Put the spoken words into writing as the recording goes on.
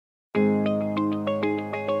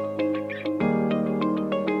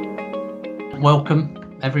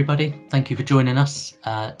Welcome everybody. Thank you for joining us.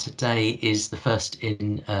 Today is the first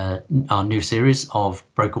in our new series of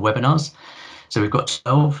broker webinars. So we've got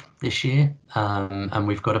 12 this year, and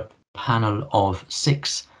we've got a panel of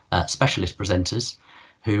 6 specialist presenters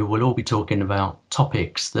who will all be talking about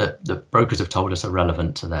topics that the brokers have told us are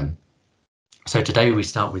relevant to them. So today we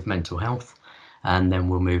start with mental health, and then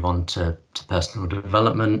we'll move on to personal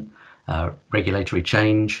development, regulatory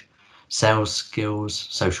change, sales skills,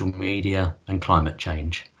 social media, and climate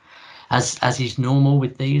change. As is normal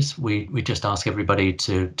with these, we just ask everybody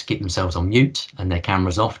to keep themselves on mute and their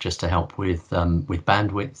cameras off, just to help with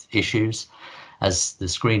bandwidth issues. As the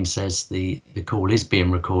screen says, the call is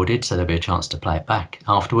being recorded, so there'll be a chance to play it back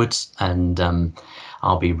afterwards. And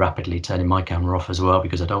I'll be rapidly turning my camera off as well,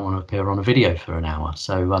 because I don't want to appear on a video for an hour.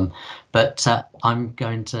 So, we're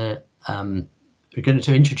going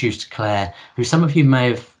to introduce Claire, who some of you may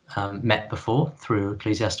have met before through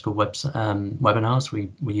ecclesiastical webinars.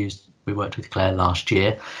 We worked with Claire last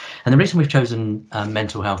year, and the reason we've chosen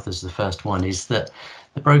mental health as the first one is that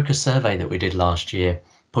the broker survey that we did last year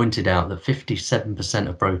pointed out that 57%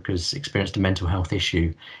 of brokers experienced a mental health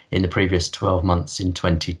issue in the previous 12 months in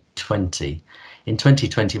 2020. In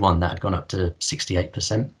 2021, that had gone up to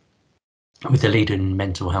 68%, with the leading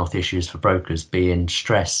mental health issues for brokers being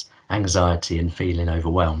stress, anxiety, and feeling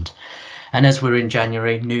overwhelmed. And as we're in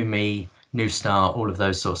January, new me, new start, all of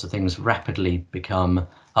those sorts of things rapidly become,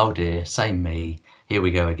 oh dear, same me, here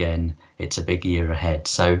we go again, it's a big year ahead.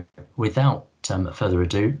 So without further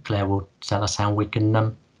ado, Claire will tell us how we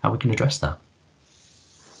can address that.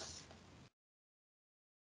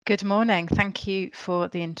 Good morning. Thank you for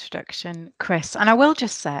the introduction, Chris. And I will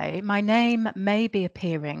just say my name may be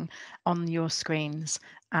appearing on your screens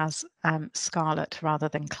as Scarlett rather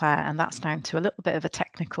than Claire, and that's down to a little bit of a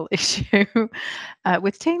technical issue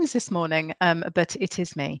with Teams this morning, but it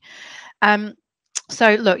is me.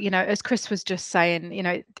 So look, as Chris was just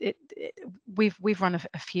saying, we've run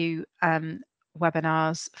a few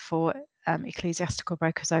webinars for ecclesiastical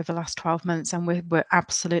brokers over the last 12 months, and we're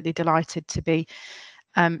absolutely delighted to be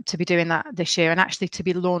doing that this year, and actually to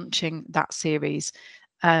be launching that series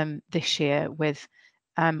this year with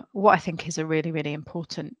what I think is a really, really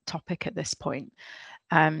important topic at this point.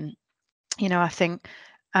 I think,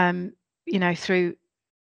 through,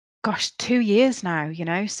 2 years now,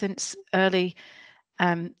 since early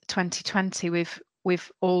 2020,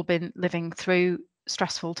 we've all been living through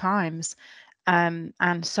stressful times, and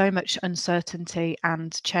so much uncertainty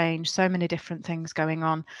and change, so many different things going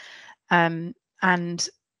on. And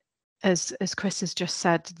as Chris has just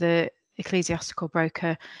said, the ecclesiastical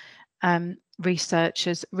broker research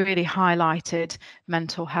has really highlighted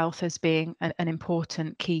mental health as being an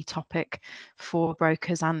important key topic for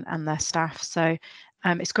brokers and their staff. So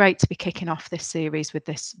it's great to be kicking off this series with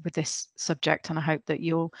this subject, and I hope that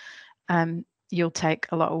you'll take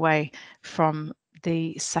a lot away from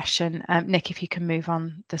the session. Nick, if you can move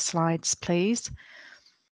on the slides, please.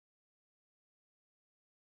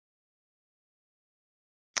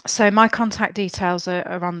 So my contact details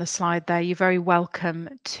are on the slide there. You're very welcome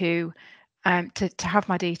to have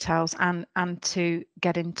my details and to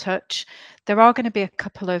get in touch. There are going to be a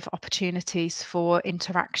couple of opportunities for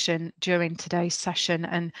interaction during today's session,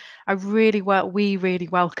 and we really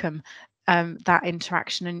welcome that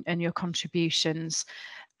interaction and your contributions.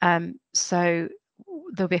 So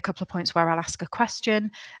there'll be a couple of points where I'll ask a question.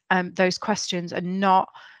 Those questions are not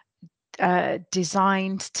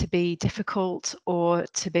designed to be difficult or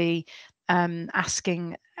to be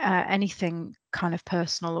asking anything kind of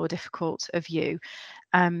personal or difficult of you.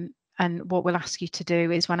 And what we'll ask you to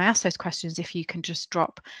do is, when I ask those questions, if you can just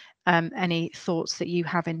drop any thoughts that you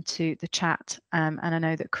have into the chat, and I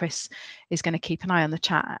know that Chris is going to keep an eye on the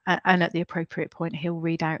chat, and at the appropriate point he'll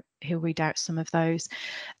read out some of those.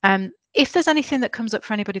 If there's anything that comes up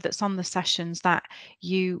for anybody that's on the sessions that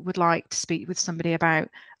you would like to speak with somebody about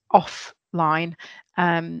offline,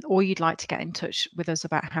 or you'd like to get in touch with us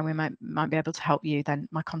about how we might be able to help you, then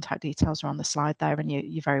my contact details are on the slide there, and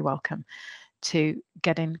you're very welcome to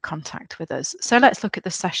get in contact with us. So let's look at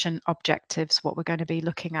the session objectives, what we're going to be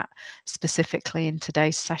looking at specifically in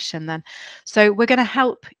today's session then. So we're going to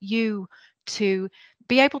help you to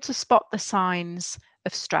be able to spot the signs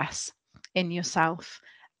of stress in yourself,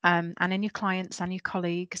 and in your clients and your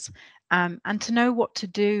colleagues, and to know what to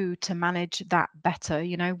do to manage that better.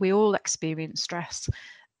 We all experience stress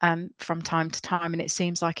from time to time, and it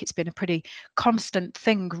seems like it's been a pretty constant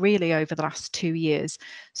thing really over the last 2 years.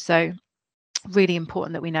 So really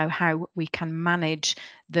important that we know how we can manage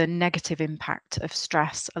the negative impact of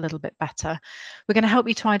stress a little bit better. We're going to help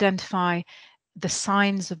you to identify the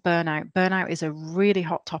signs of burnout. Burnout is a really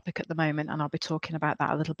hot topic at the moment, and I'll be talking about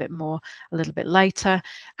that a little bit more a little bit later,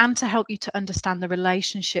 and to help you to understand the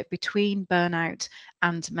relationship between burnout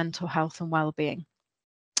and mental health and well-being.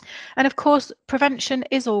 And of course, prevention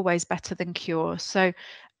is always better than cure. So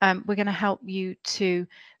we're going to help you to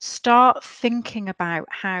start thinking about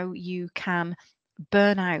how you can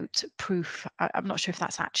burnout proof. I'm not sure if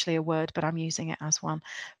that's actually a word, but I'm using it as one.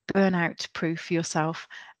 Burnout proof yourself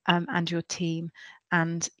and your team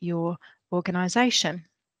and your organization.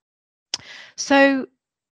 So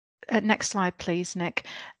next slide, please, Nick.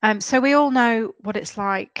 So we all know what it's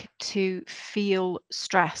like to feel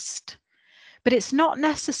stressed, but it's not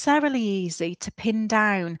necessarily easy to pin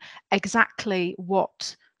down exactly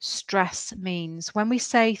what stress means. When we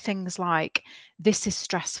say things like, this is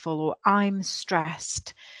stressful or I'm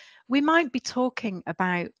stressed, we might be talking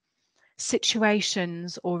about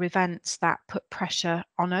situations or events that put pressure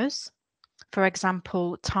on us. For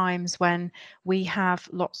example, times when we have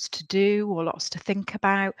lots to do or lots to think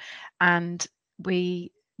about, and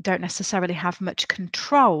we don't necessarily have much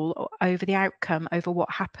control over the outcome, over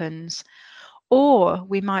what happens. Or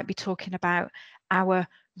we might be talking about our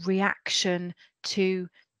reaction to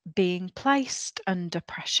being placed under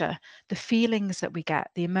pressure, the feelings that we get,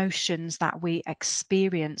 the emotions that we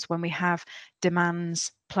experience when we have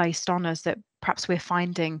demands placed on us that perhaps we're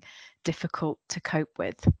finding difficult to cope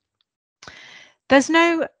with. There's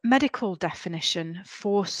no medical definition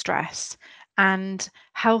for stress, and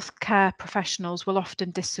healthcare professionals will often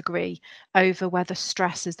disagree over whether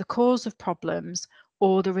stress is the cause of problems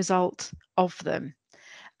or the result of them.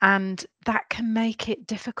 And that can make it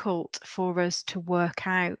difficult for us to work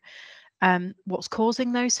out what's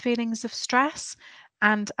causing those feelings of stress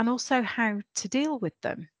and also how to deal with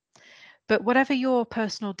them. But whatever your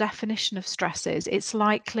personal definition of stress is, it's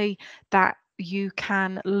likely that you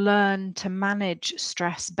can learn to manage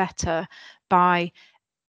stress better by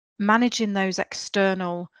managing those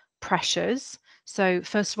external pressures. So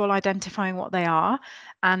first of all, identifying what they are,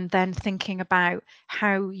 and then thinking about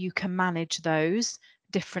how you can manage those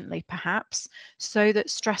differently, perhaps, so that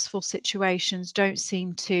stressful situations don't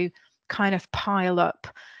seem to kind of pile up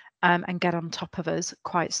and get on top of us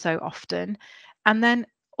quite so often. And then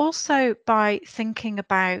also by thinking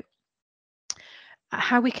about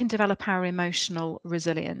how we can develop our emotional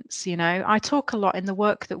resilience. You know, I talk a lot in the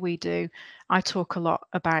work that we do, I talk a lot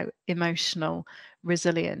about emotional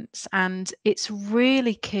resilience, and it's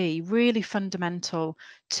really key, really fundamental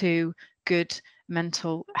to good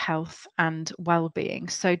mental health and well-being.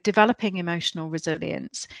 So developing emotional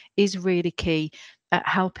resilience is really key at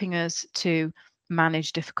helping us to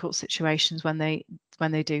manage difficult situations when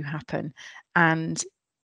they do happen, and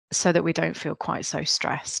so that we don't feel quite so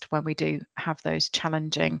stressed when we do have those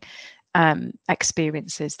challenging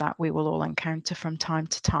experiences that we will all encounter from time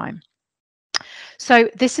to time. So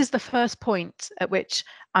this is the first point at which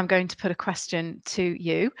I'm going to put a question to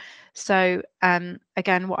you. So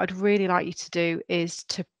again, what I'd really like you to do is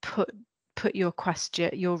to put your question,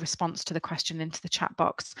 your response to the question into the chat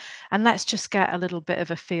box, and let's just get a little bit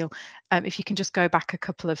of a feel. If you can just go back a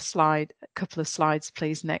couple of slides,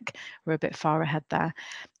 please, Nick. We're a bit far ahead there.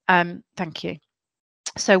 Thank you.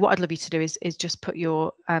 So what I'd love you to do is just put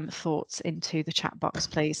your thoughts into the chat box,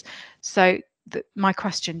 please. So my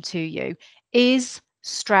question to you, is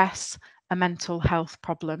stress a mental health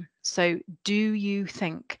problem? So do you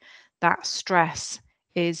think that stress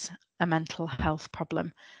is a mental health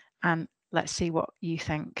problem? And let's see what you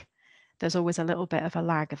think. There's always a little bit of a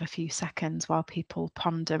lag of a few seconds while people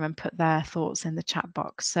ponder and put their thoughts in the chat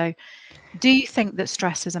box. So do you think that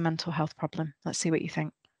stress is a mental health problem? Let's see what you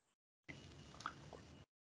think.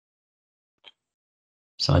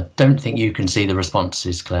 So I don't think you can see the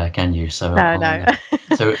responses, Claire, can you? So No.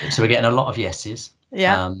 so we're getting a lot of yeses.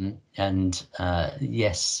 Yeah.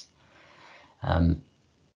 Yes.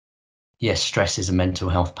 Yes, stress is a mental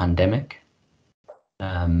health pandemic.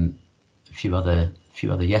 A few other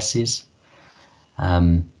yeses.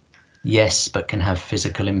 Yes, but can have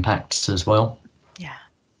physical impacts as well. Yeah.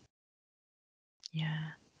 Yeah.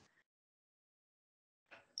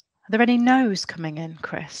 Are there any no's coming in,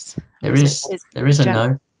 Chris? There is a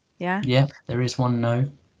no. Yeah. Yeah, there is one no.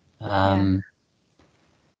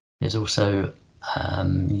 There's also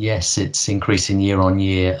yes, it's increasing year on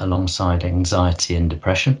year alongside anxiety and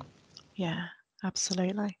depression. Yeah,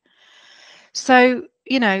 absolutely. So,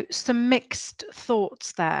 you know, some mixed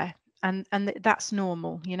thoughts there, and that's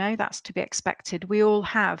normal, you know, that's to be expected. We all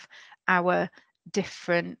have our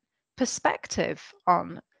different perspective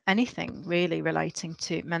on anything really relating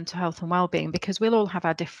to mental health and well-being, because we'll all have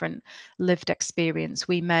our different lived experience.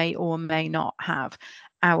 We may or may not have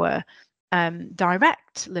our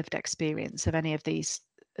direct lived experience of any of these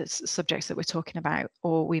subjects that we're talking about,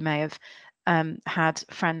 or we may have had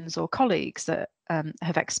friends or colleagues that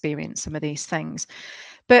have experienced some of these things.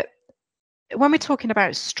 But when we're talking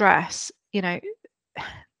about stress, you know,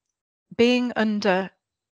 being under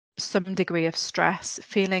some degree of stress,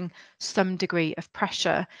 feeling some degree of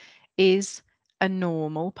pressure is a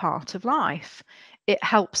normal part of life. It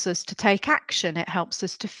helps us to take action. It helps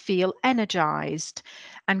us to feel energized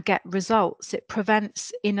and get results. It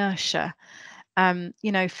prevents inertia.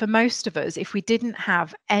 You know, for most of us, if we didn't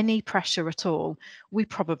have any pressure at all, we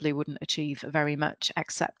probably wouldn't achieve very much,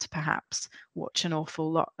 except perhaps watch an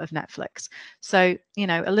awful lot of Netflix. So, you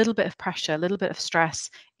know, a little bit of pressure, a little bit of stress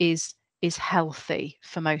is healthy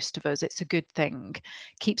for most of us. It's a good thing,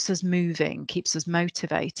 keeps us moving, keeps us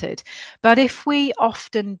motivated. But if we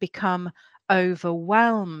often become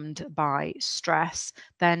overwhelmed by stress,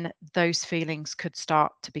 then those feelings could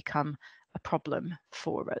start to become a problem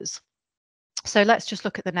for us. So let's just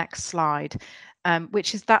look at the next slide,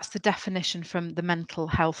 that's the definition from the Mental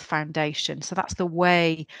Health Foundation. So that's the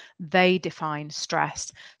way they define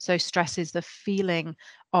stress. So stress is the feeling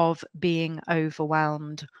of being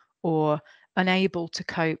overwhelmed or unable to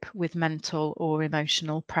cope with mental or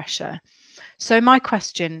emotional pressure. So my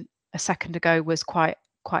question a second ago was quite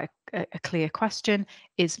a clear question.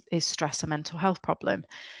 Is stress a mental health problem?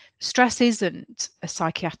 Stress isn't a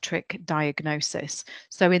psychiatric diagnosis.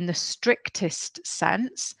 So, in the strictest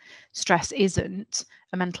sense, stress isn't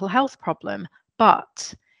a mental health problem,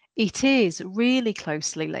 but it is really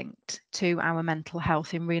closely linked to our mental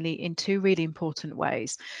health in two really important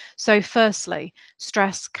ways. So, firstly,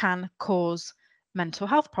 stress can cause mental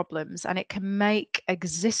health problems, and it can make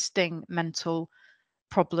existing mental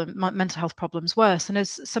health problems worse. And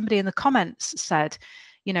as somebody in the comments said,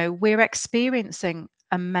 you know, we're experiencing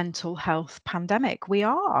a mental health pandemic. We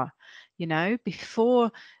are, you know,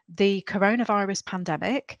 before the coronavirus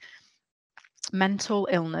pandemic, mental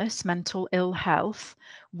illness, mental ill health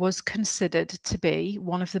was considered to be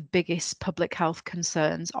one of the biggest public health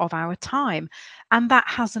concerns of our time. And that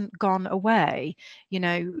hasn't gone away. You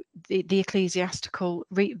know, the ecclesiastical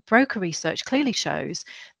broker research clearly shows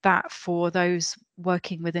that for those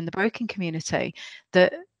working within the broking community,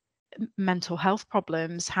 that mental health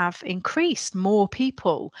problems have increased. More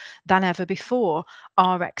people than ever before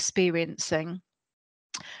are experiencing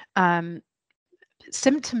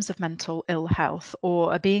symptoms of mental ill health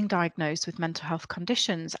or are being diagnosed with mental health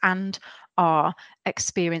conditions and are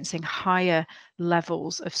experiencing higher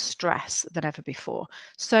levels of stress than ever before.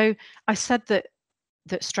 So I said that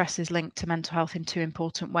stress is linked to mental health in two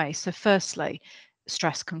important ways. So firstly,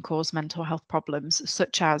 stress can cause mental health problems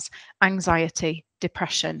such as anxiety,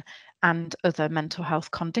 depression, and other mental health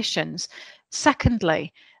conditions.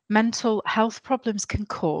 Secondly, mental health problems can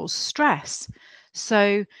cause stress.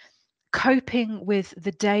 So coping with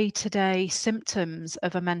the day-to-day symptoms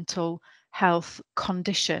of a mental health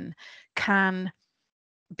condition can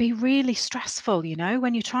be really stressful, you know,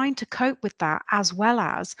 when you're trying to cope with that, as well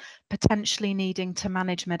as potentially needing to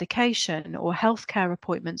manage medication or healthcare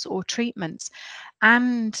appointments or treatments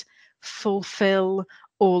and fulfill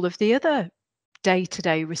all of the other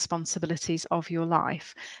day-to-day responsibilities of your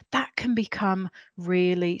life. That can become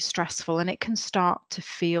really stressful, and it can start to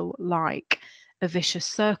feel like a vicious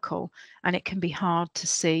circle, and it can be hard to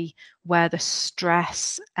see where the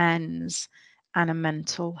stress ends and a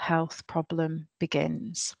mental health problem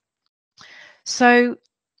begins. So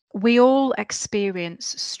we all experience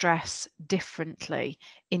stress differently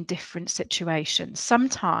in different situations.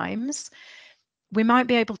 Sometimes we might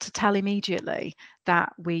be able to tell immediately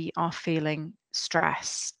that we are feeling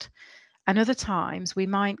stressed, and other times we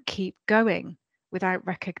might keep going without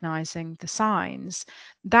recognizing the signs.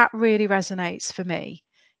 That really resonates for me.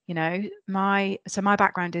 You know, my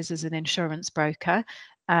background is as an insurance broker.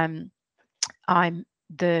 I'm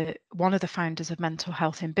one of the founders of Mental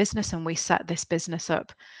Health in Business, and we set this business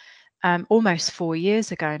up almost 4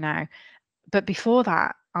 years ago now. But before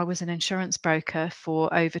that, I was an insurance broker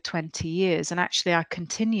for over 20 years, and actually I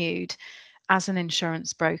continued as an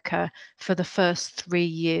insurance broker for the first 3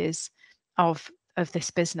 years of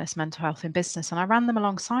this business, Mental Health in Business, and I ran them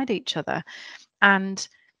alongside each other. And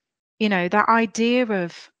you know, that idea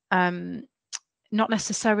of not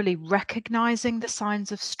necessarily recognizing the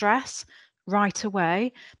signs of stress right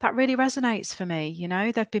away, that really resonates for me. You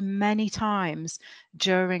know, there have been many times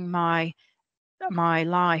during my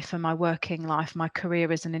life and my working life, my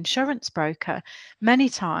career as an insurance broker, many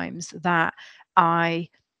times that I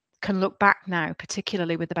can look back now,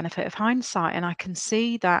 particularly with the benefit of hindsight, and I can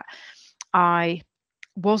see that I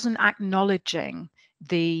wasn't acknowledging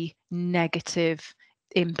the negative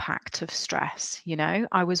impact of stress. You know,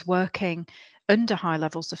 I was working under high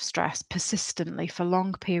levels of stress persistently for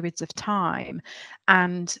long periods of time,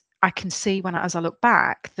 and I can see as I look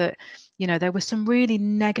back that, you know, there were some really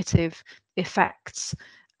negative effects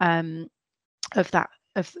of that,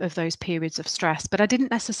 of those periods of stress, but I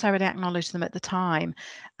didn't necessarily acknowledge them at the time.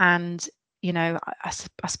 And, you know, I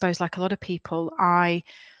suppose, like a lot of people, I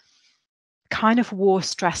kind of wore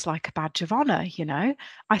stress like a badge of honor. You know,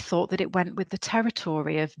 I thought that it went with the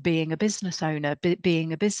territory of being a business owner,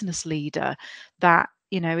 being a business leader, that,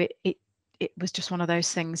 you know, it was just one of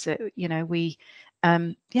those things that, you know, we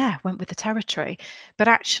went with the territory. But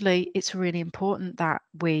actually, it's really important that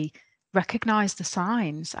we recognize the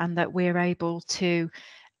signs, and that we're able to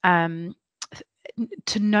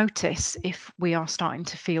notice if we are starting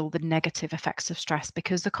to feel the negative effects of stress,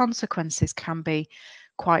 because the consequences can be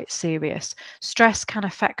quite serious. Stress can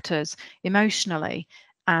affect us emotionally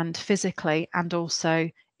and physically, and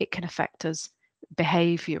also it can affect us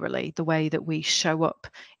behaviorally, the way that we show up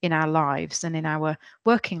in our lives and in our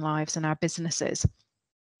working lives and our businesses.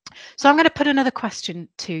 So I'm going to put another question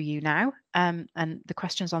to you now, and the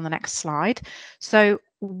question's on the next slide. So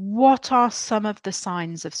what are some of the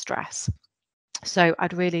signs of stress? So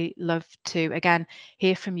I'd really love to, again,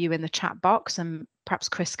 hear from you in the chat box, and perhaps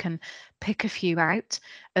Chris can pick a few out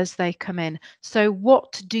as they come in. So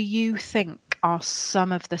what do you think are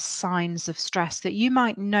some of the signs of stress that you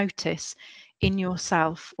might notice in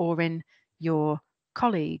yourself or in your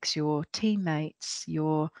colleagues, your teammates,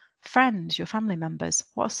 your friends, your family members?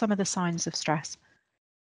 What are some of the signs of stress?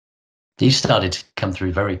 These started to come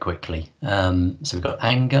through very quickly. So we've got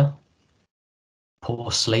anger,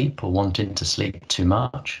 poor sleep or wanting to sleep too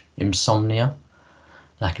much, insomnia,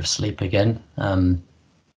 lack of sleep again, a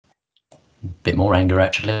bit more anger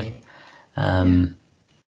actually,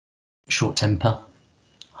 short temper,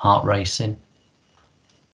 heart racing,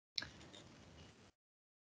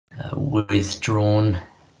 withdrawn,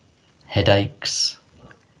 headaches,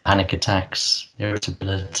 panic attacks,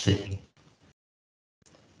 irritability.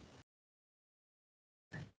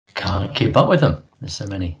 Can't keep up with them. There's so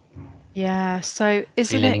many. Yeah, so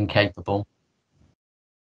feeling incapable.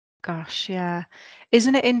 Gosh, yeah.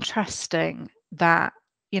 Isn't it interesting that,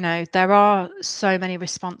 you know, there are so many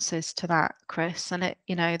responses to that, Chris? And it,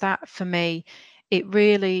 you know, that for me, it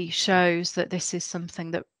really shows that this is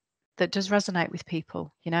something that does resonate with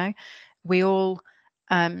people. You know, we all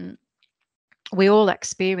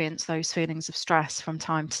experience those feelings of stress from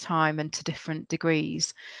time to time and to different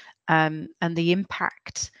degrees. And the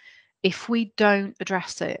impact, if we don't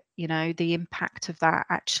address it, you know, the impact of that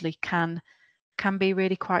actually can be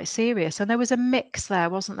really quite serious. And there was a mix there,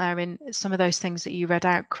 wasn't there, in some of those things that you read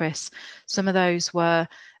out, Chris? Some of those were,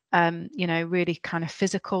 you know, really kind of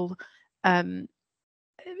physical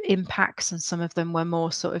impacts, and some of them were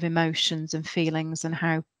more sort of emotions and feelings, and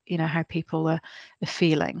how, you know, how people are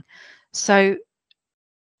feeling. So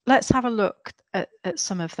let's have a look at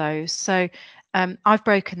some of those. So I've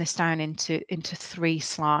broken this down into 3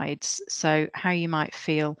 slides, so how you might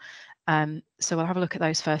feel. So we'll have a look at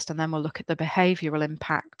those first, and then we'll look at the behavioural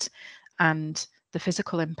impact and the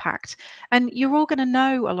physical impact. And you're all going to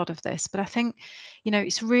know a lot of this, but I think, you know,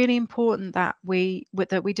 it's really important that we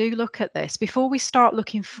do look at this before we start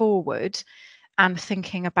looking forward and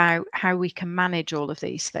thinking about how we can manage all of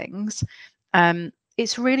these things.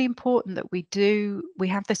 It's really important that we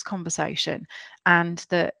have this conversation, and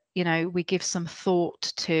that, you know, we give some thought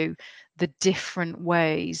to the different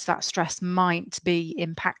ways that stress might be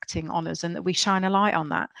impacting on us, and that we shine a light on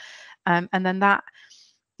that. And then that,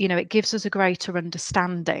 you know, it gives us a greater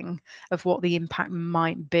understanding of what the impact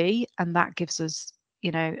might be, and that gives us,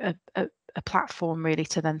 you know, a platform really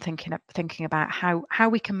to then thinking about how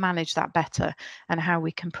we can manage that better, and how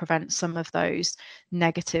we can prevent some of those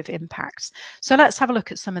negative impacts. So let's have a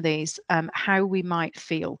look at some of these, how we might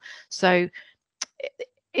feel. So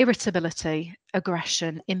irritability,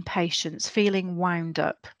 aggression, impatience, feeling wound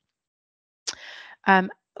up.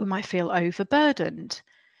 We might feel overburdened,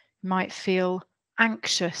 might feel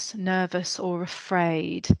anxious, nervous, or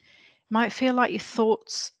afraid. Might feel like your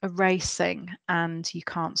thoughts are racing and you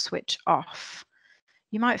can't switch off.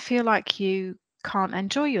 You might feel like you can't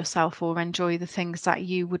enjoy yourself or enjoy the things that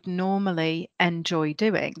you would normally enjoy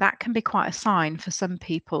doing. That can be quite a sign for some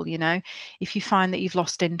people, you know, if you find that you've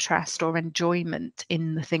lost interest or enjoyment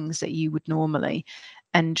in the things that you would normally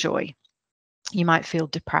enjoy. You might feel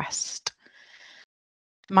depressed.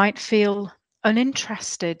 Might feel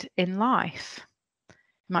uninterested in life.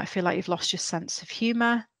 You might feel like you've lost your sense of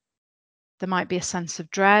humour. There might be a sense of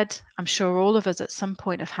dread. I'm sure all of us at some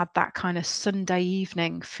point have had that kind of Sunday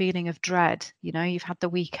evening feeling of dread. You know, you've had the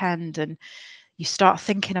weekend and you start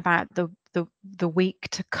thinking about the week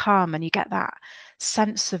to come, and you get that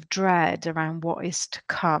sense of dread around what is to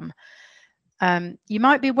come. You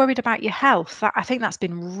might be worried about your health. I think that's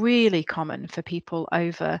been really common for people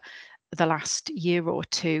over the last year or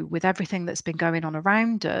two, with everything that's been going on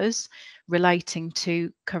around us relating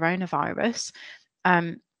to coronavirus.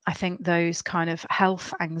 I think those kind of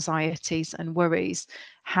health anxieties and worries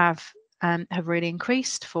have really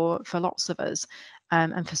increased for lots of us.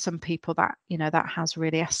 And for some people that, that has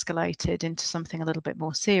really escalated into something a little bit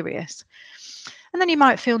more serious. And then you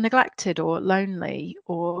might feel neglected or lonely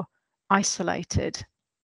or isolated.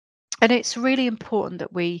 And it's really important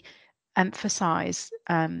that we emphasize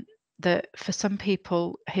that for some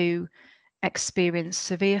people who experience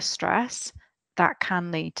severe stress, that can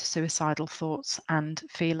lead to suicidal thoughts and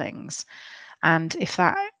feelings. And if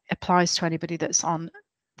that applies to anybody that's on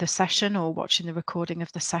the session or watching the recording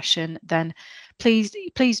of the session, then please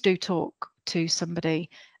do talk to somebody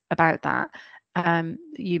about that.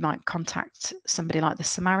 You might contact somebody like the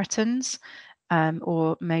Samaritans,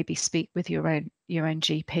 or maybe speak with your own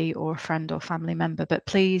GP or a friend or family member. But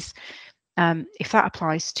please, if that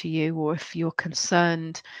applies to you, or if you're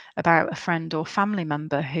concerned about a friend or family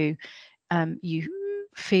member who you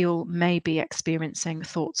feel may be experiencing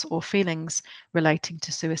thoughts or feelings relating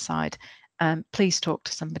to suicide, please talk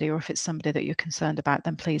to somebody, or if it's somebody that you're concerned about,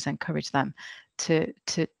 then please encourage them to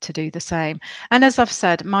do the same. And as I've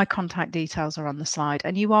said, my contact details are on the slide,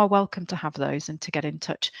 and you are welcome to have those and to get in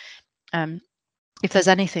touch if there's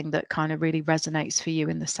anything that kind of really resonates for you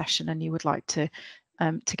in the session and you would like to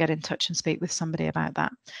get in touch and speak with somebody about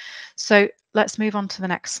that. So let's move on to the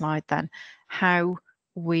next slide then, how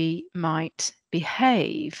we might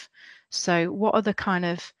behave. So what are the kind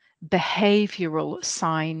of behavioral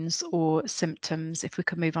signs or symptoms? If we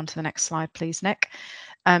could move on to the next slide, please, Nick.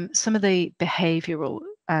 Some of the behavioral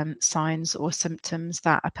signs or symptoms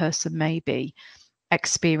that a person may be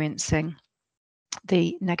experiencing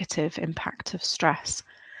the negative impact of stress.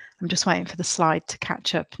 I'm just waiting for the slide to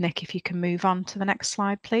catch up. Nick, if you can move on to the next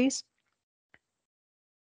slide, please.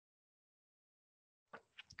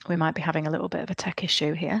 We might be having a little bit of a tech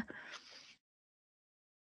issue here.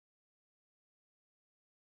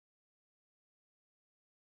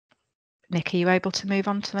 Nick, are you able to move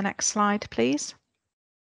on to the next slide, please?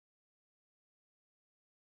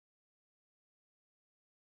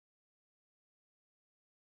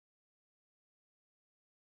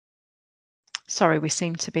 Sorry, we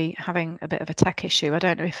seem to be having a bit of a tech issue. I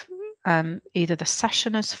don't know if either the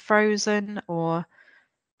session is frozen or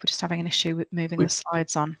we're just having an issue with moving the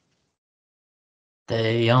slides on.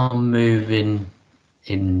 They are moving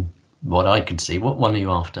in what I can see. What one are you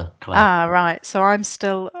after, Claire? Right. So I'm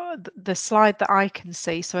still the slide that I can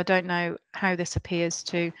see. So I don't know how this appears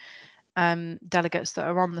to delegates that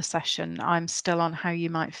are on the session. I'm still on how you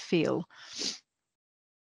might feel.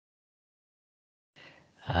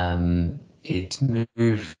 It's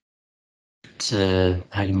moved to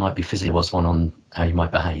how you might be physically. There was one on how you might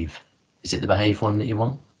behave. Is it the behave one that you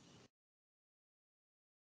want?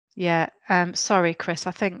 Yeah. Sorry, Chris.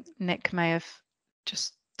 I think Nick may have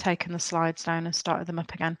just taken the slides down and started them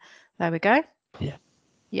up again. There we go. Yeah.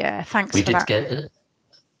 Yeah. Thanks we for did that.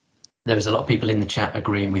 There was a lot of people in the chat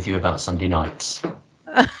agreeing with you about Sunday nights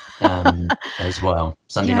as well.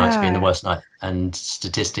 Sunday nights being the worst night, and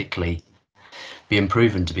statistically being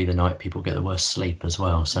proven to be the night people get the worst sleep as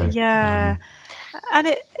well. So yeah, and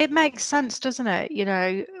it makes sense, doesn't it?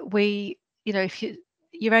 If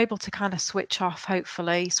you're able to kind of switch off,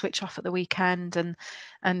 hopefully switch off at the weekend,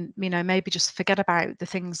 and maybe just forget about the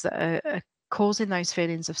things that are causing those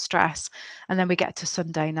feelings of stress, and then we get to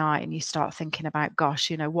Sunday night and you start thinking about,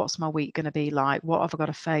 gosh, what's my week going to be like? What have I got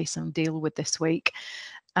to face and deal with this week?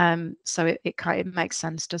 So it makes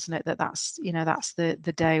sense, doesn't it, that's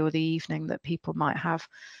the day or the evening that people might have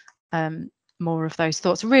more of those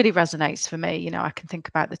thoughts. It really resonates for me. I can think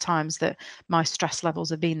about the times that my stress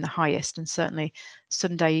levels have been the highest, and certainly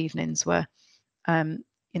Sunday evenings were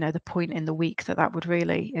the point in the week that would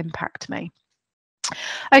really impact me.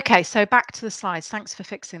 Okay, so back to the slides. Thanks for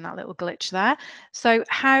fixing that little glitch there. So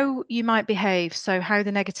how you might behave, so how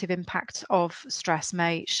the negative impact of stress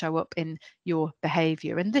may show up in your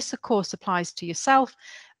behavior. And this, of course, applies to yourself,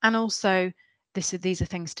 and also these are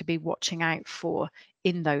things to be watching out for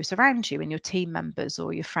in those around you, in your team members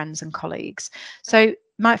or your friends and colleagues. So you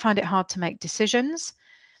might find it hard to make decisions,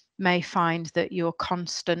 may find that you're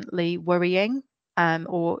constantly worrying,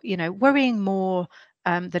 or worrying more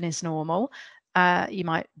than is normal. You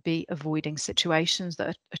might be avoiding situations that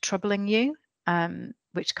are troubling you,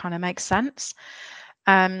 which kind of makes sense.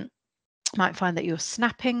 Might find that you're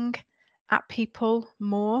snapping at people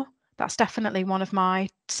more. That's definitely one of my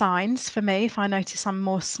signs for me. If I notice I'm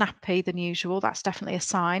more snappy than usual, that's definitely a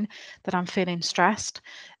sign that I'm feeling stressed.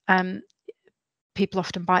 People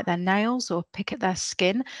often bite their nails or pick at their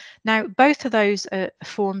skin. Now, both of those are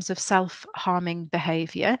forms of self-harming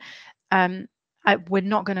behaviour. We're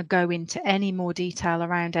not going to go into any more detail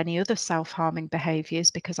around any other self-harming behaviours,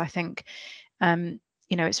 because I think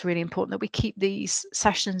it's really important that we keep these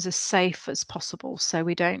sessions as safe as possible, so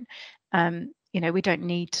we don't we don't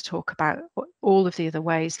need to talk about all of the other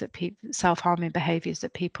ways that self-harming behaviours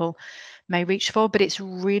that people may reach for. But it's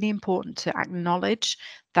really important to acknowledge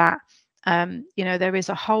that there is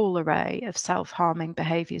a whole array of self-harming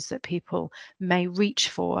behaviours that people may reach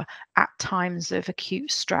for at times of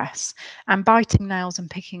acute stress, and biting nails and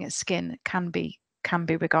picking at skin can be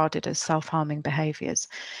regarded as self-harming behaviours.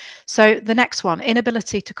 So the next one,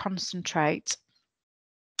 inability to concentrate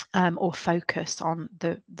or focus on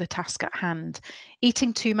the task at hand,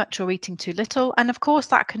 eating too much or eating too little, and of course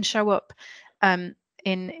that can show up in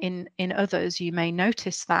others. You may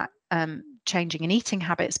notice that changing in eating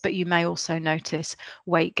habits, but you may also notice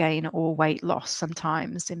weight gain or weight loss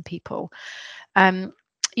sometimes in people.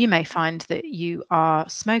 You may find that you are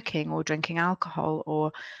smoking or drinking alcohol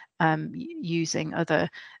or using other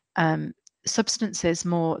substances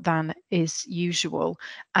more than is usual,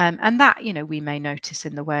 and that we may notice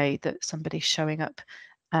in the way that somebody's showing up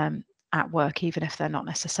at work, even if they're not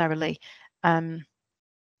necessarily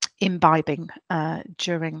imbibing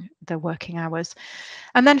during the working hours.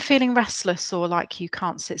 And then feeling restless or like you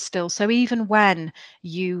can't sit still. So even when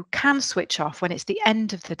you can switch off, when it's the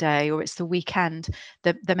end of the day or it's the weekend,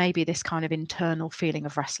 there may be this kind of internal feeling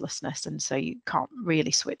of restlessness, and so you can't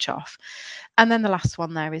really switch off. And then the last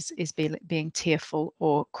one there is being tearful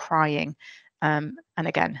or crying. And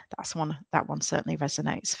again, that one certainly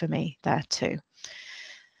resonates for me there too.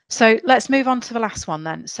 So let's move on to the last one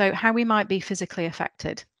then. So how we might be physically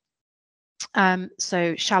affected.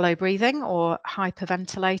 So shallow breathing or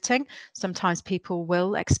hyperventilating. Sometimes people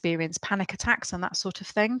will experience panic attacks and that sort of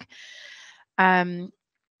thing.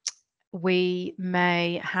 We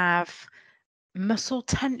may have muscle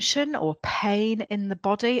tension or pain in the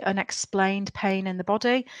body, unexplained pain in the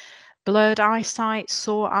body, blurred eyesight,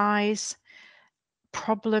 sore eyes,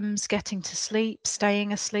 problems getting to sleep,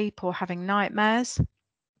 staying asleep, or having nightmares.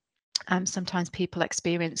 Sometimes people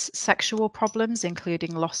experience sexual problems,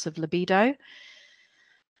 including loss of libido. You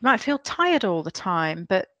might feel tired all the time,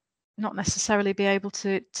 but not necessarily be able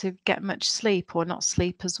to get much sleep or not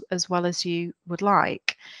sleep as well as you would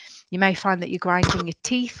like. You may find that you're grinding your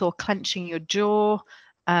teeth or clenching your jaw,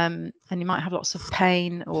 and you might have lots of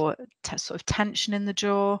pain or sort of tension in the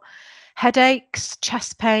jaw, headaches,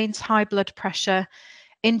 chest pains, high blood pressure,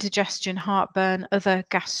 indigestion, heartburn, other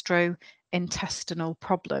gastrointestinal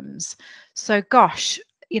problems. So gosh,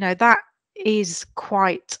 that is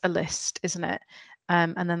quite a list, isn't it?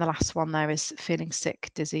 And then the last one there is feeling sick,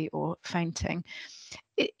 dizzy, or fainting.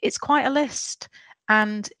 It's quite a list.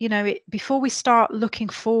 And, before we start looking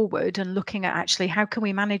forward and looking at actually how can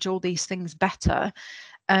we manage all these things better,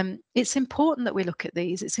 it's important that we look at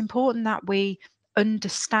these. It's important that we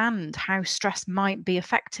understand how stress might be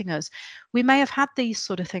affecting us. We may have had these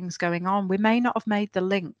sort of things going on. We may not have made the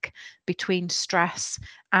link between stress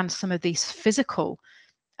and some of these physical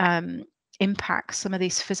impacts, some of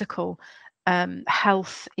these physical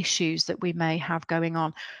health issues that we may have going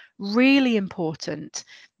on. Really important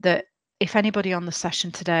that if anybody on the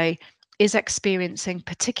session today is experiencing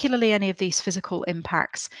particularly any of these physical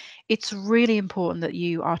impacts, it's really important that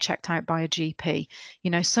you are checked out by a GP.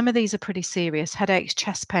 Some of these are pretty serious: headaches,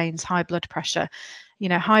 chest pains, high blood pressure.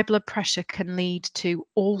 High blood pressure can lead to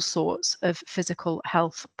all sorts of physical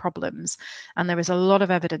health problems. And there is a lot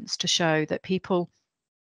of evidence to show that people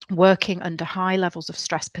working under high levels of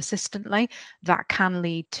stress persistently, that can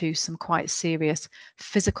lead to some quite serious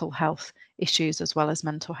physical health issues as well as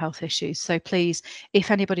mental health issues. So please, if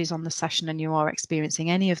anybody's on the session and you are experiencing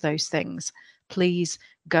any of those things, please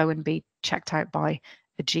go and be checked out by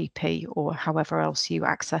a GP or however else you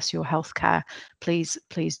access your healthcare. Please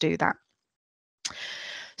do that.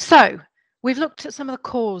 So we've looked at some of the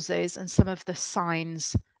causes and some of the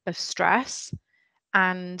signs of stress,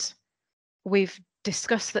 and we've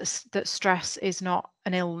discussed that stress is not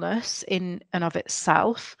an illness in and of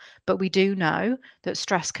itself, but we do know that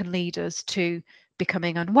stress can lead us to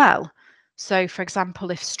becoming unwell. So, for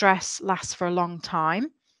example, if stress lasts for a long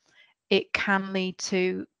time, it can lead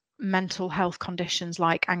to mental health conditions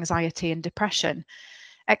like anxiety and depression.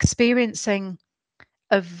 Experiencing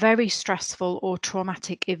a very stressful or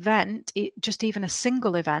traumatic event, just even a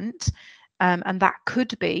single event, and that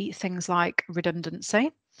could be things like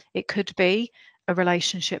redundancy. It could be a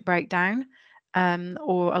relationship breakdown,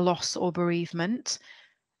 or a loss or bereavement.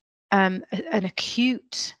 An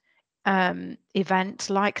acute event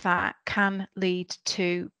like that can lead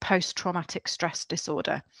to post-traumatic stress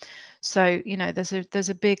disorder. So, you know, there's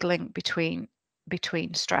a big link between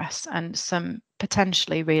stress and some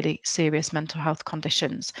potentially really serious mental health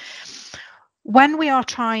conditions. When we are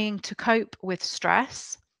trying to cope with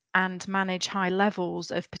stress and manage high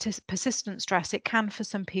levels of persistent stress, it can, for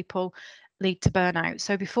some people, lead to burnout.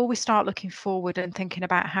 So before we start looking forward and thinking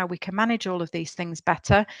about how we can manage all of these things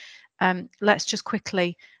better, let's just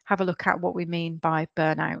quickly have a look at what we mean by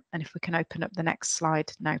burnout. And if we can open up the next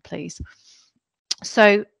slide now, please.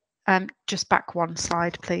 So just back one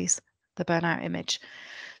slide, please, the burnout image.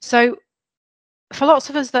 So for lots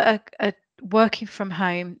of us that are working from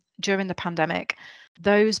home during the pandemic,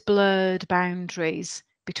 those blurred boundaries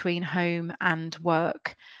between home and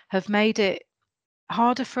work have made it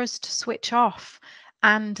harder for us to switch off,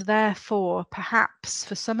 and therefore perhaps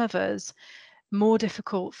for some of us more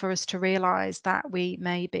difficult for us to realize that we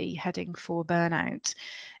may be heading for burnout.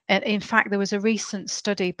 And in fact, there was a recent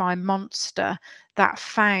study by Monster that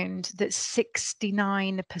found that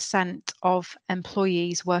 69% of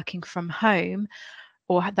employees working from home,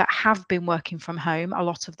 or that have been working from home a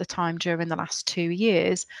lot of the time during the last 2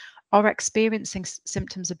 years, are experiencing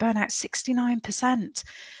symptoms of burnout. 69%.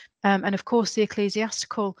 And of course, the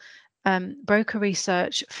ecclesiastical broker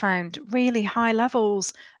research found really high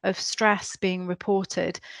levels of stress being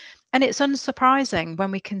reported. And it's unsurprising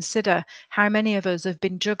when we consider how many of us have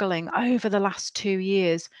been juggling over the last 2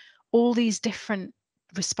 years all these different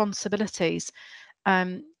responsibilities,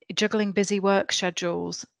 juggling busy work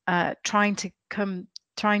schedules, trying to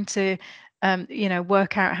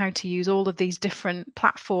work out how to use all of these different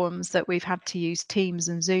platforms that we've had to use, Teams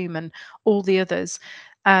and Zoom and all the others.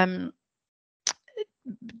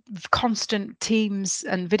 Constant Teams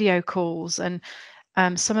and video calls, and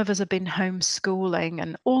some of us have been homeschooling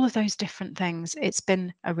and all of those different things. It's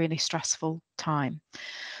been a really stressful time.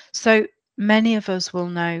 So many of us will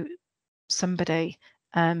know somebody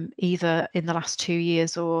either in the last 2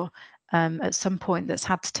 years or at some point that's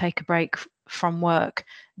had to take a break from work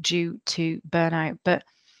due to burnout. But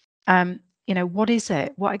what is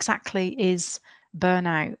it? What exactly is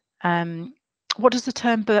burnout? What does the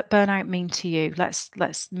term burnout mean to you?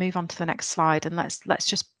 Let's move on to the next slide, and let's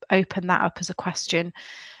just open that up as a question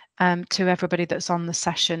to everybody that's on the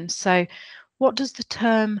session. So, what does the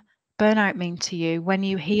term burnout mean to you? When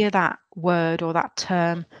you hear that word or that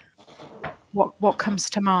term, what comes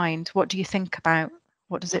to mind? What do you think about?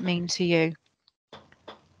 What does it mean to you?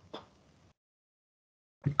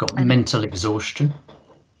 We've got mental exhaustion.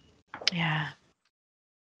 Yeah.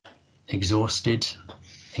 Exhausted,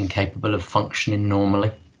 incapable of functioning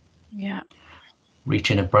normally. Yeah.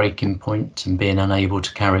 Reaching a breaking point and being unable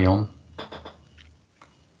to carry on.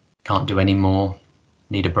 Can't do any more,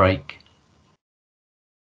 need a break.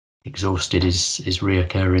 Exhausted is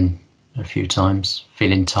reoccurring a few times.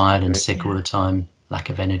 Feeling tired and sick all the time,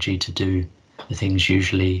 lack of energy to do the things you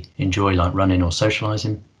usually enjoy, like running or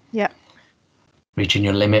socialising. Yeah. Reaching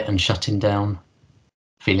your limit and shutting down.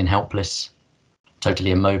 Feeling helpless,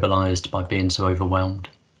 totally immobilised by being so overwhelmed.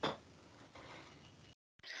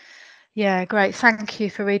 Yeah, great. Thank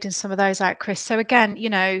you for reading some of those out, Chris. So again,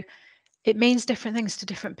 it means different things to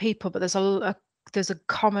different people, but there's a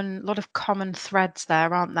lot of common threads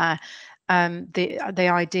there, aren't there? The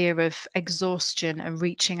idea of exhaustion and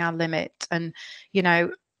reaching our limit, and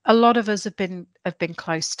a lot of us have been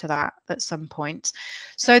close to that at some point.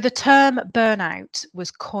 So the term burnout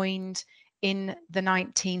was coined in the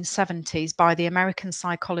 1970s by the American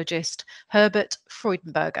psychologist Herbert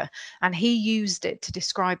Freudenberger, and he used it to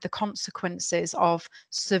describe the consequences of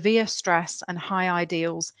severe stress and high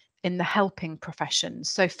ideals in the helping professions.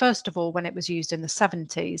 So first of all, when it was used in the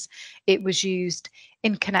 70s, it was used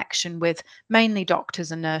in connection with mainly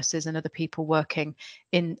doctors and nurses and other people working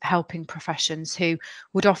in helping professions who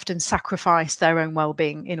would often sacrifice their own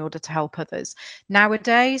well-being in order to help others.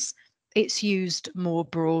 Nowadays, it's used more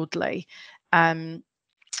broadly. And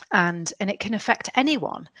it can affect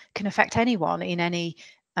anyone, in any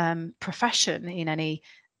profession, in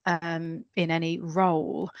any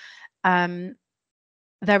role.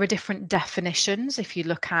 There are different definitions if you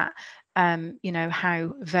look at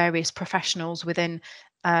how various professionals within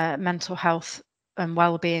mental health and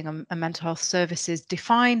well-being and mental health services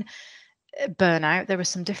define burnout. There are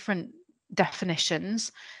some different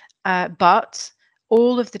definitions, but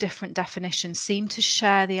all of the different definitions seem to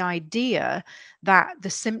share the idea that the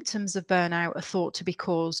symptoms of burnout are thought to be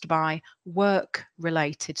caused by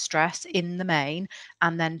work-related stress in the main,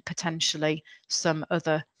 and then potentially some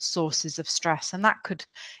other sources of stress. And that could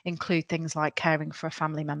include things like caring for a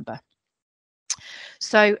family member.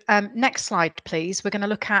 So next slide, please. We're going to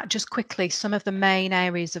look at just quickly some of the main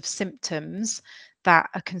areas of symptoms that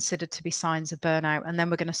are considered to be signs of burnout. And then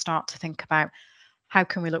we're going to start to think about how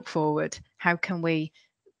can we look forward? How can we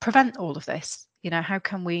prevent all of this? You know, how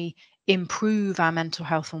can we improve our mental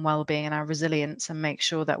health and well-being and our resilience and make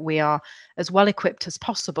sure that we are as well equipped as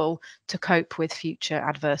possible to cope with future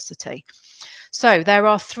adversity? So there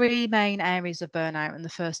are three main areas of burnout, and the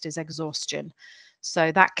first is exhaustion.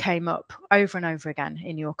 So that came up over and over again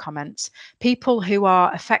in your comments. People who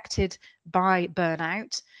are affected by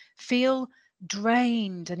burnout feel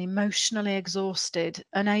drained and emotionally exhausted,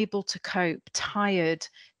 unable to cope, tired,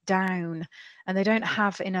 down, and they don't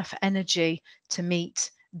have enough energy to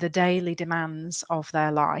meet the daily demands of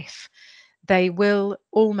their life. They will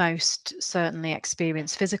almost certainly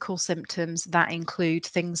experience physical symptoms that include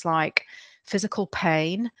things like physical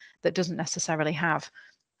pain that doesn't necessarily have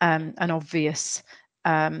an obvious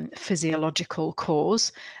physiological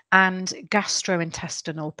cause, and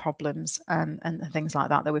gastrointestinal problems and things like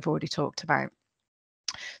that we've already talked about.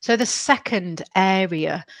 So the second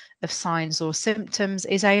area of signs or symptoms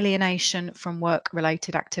is alienation from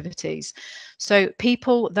work-related activities. So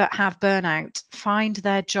people that have burnout find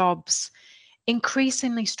their jobs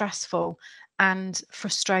increasingly stressful and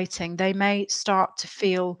frustrating. They may start to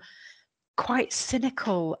feel quite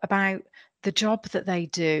cynical about the job that they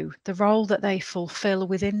do, the role that they fulfill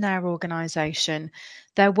within their organisation,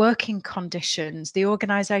 their working conditions, the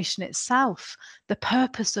organisation itself, the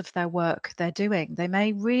purpose of their work they're doing. They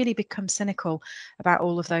may really become cynical about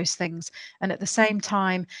all of those things. And at the same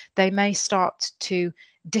time, they may start to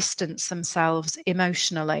distance themselves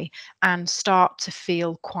emotionally and start to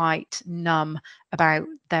feel quite numb about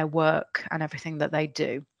their work and everything that they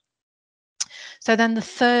do. So then the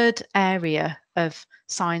third area of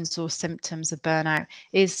signs or symptoms of burnout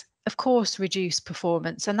is, of course, reduced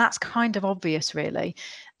performance. And that's kind of obvious, really.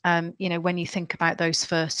 You know, when you think about those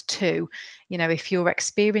first two, you know, if you're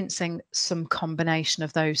experiencing some combination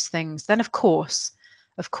of those things, then of course,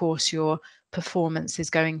 your performance is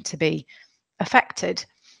going to be affected.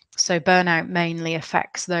 So burnout mainly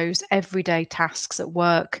affects those everyday tasks at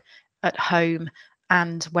work, at home,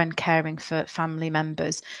 and when caring for family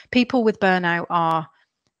members. People with burnout are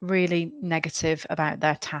really negative about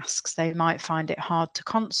their tasks. They might find it hard to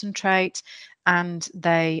concentrate, and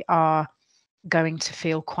they are going to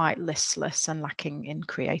feel quite listless and lacking in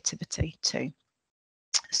creativity too.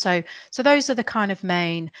 So those are the kind of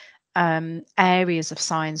main areas of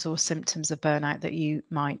signs or symptoms of burnout that you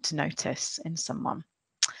might notice in someone.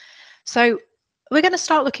 So we're going to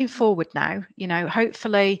start looking forward now. You know,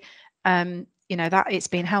 hopefully, you know, that it's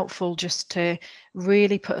been helpful just to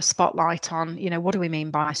really put a spotlight on, you know, what do we mean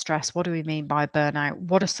by stress? What do we mean by burnout?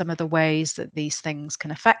 What are some of the ways that these things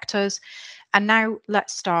can affect us? And now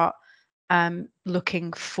let's start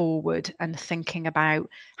looking forward and thinking about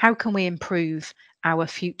how can we improve our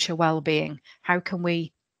future well-being? How can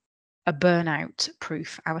we burnout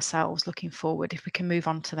proof ourselves looking forward? If we can move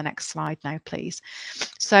on to the next slide now, please.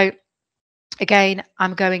 So again,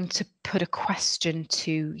 I'm going to put a question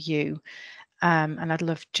to you, and I'd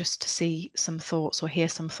love just to see some thoughts or hear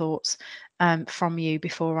some thoughts from you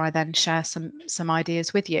before I then share some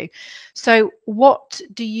ideas with you. So what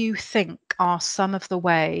do you think are some of the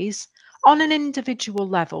ways on an individual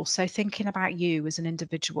level, so thinking about you as an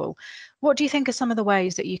individual, what do you think are some of the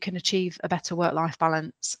ways that you can achieve a better work-life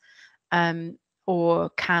balance,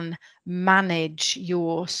 or can manage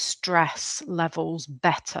your stress levels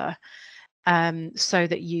better, so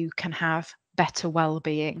that you can have better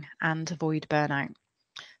well-being and avoid burnout?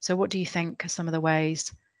 So what do you think are some of the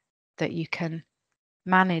ways that you can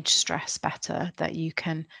manage stress better, that you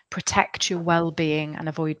can protect your well-being and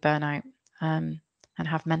avoid burnout, and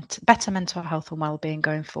have better mental health and well-being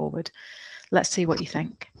going forward? Let's see what you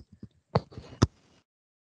think.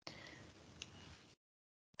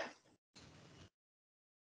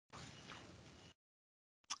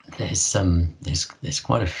 There's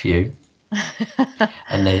quite a few,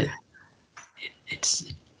 and it's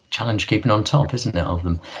a challenge keeping on top, isn't it, of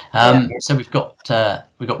them? So we've got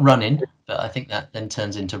running, but I think that then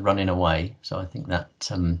turns into running away. So I think that,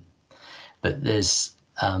 but there's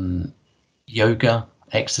yoga,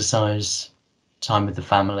 exercise, time with the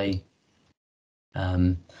family.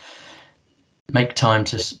 Make time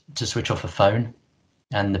to switch off a phone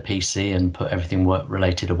and the PC and put everything work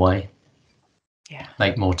related away. Yeah.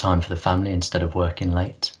 Make more time for the family instead of working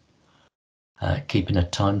late. Keeping a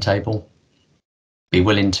timetable. Be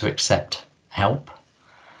willing to accept help.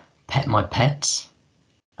 Pet my pets.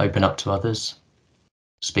 Open up to others.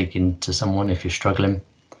 Speaking to someone if you're struggling.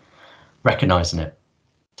 Recognizing it.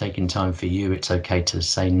 Taking time for you. It's okay to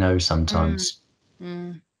say no sometimes.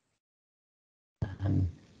 But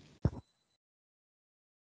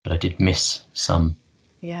I did miss some.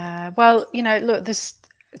 Yeah, well, look, there's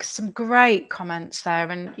some great comments there,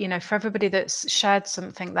 and for everybody that's shared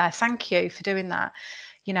something there, thank you for doing that.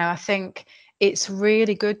 I think it's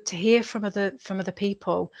really good to hear from other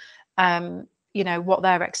people, what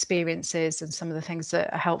their experience is and some of the things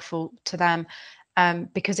that are helpful to them,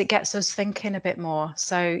 because it gets us thinking a bit more.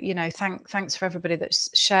 So, thanks for everybody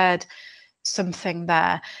that's shared something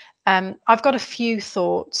there. I've got a few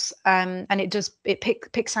thoughts, and it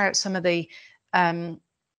picks out some of the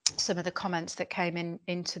comments that came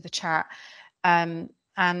into the chat, and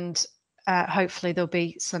hopefully there'll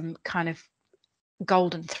be some kind of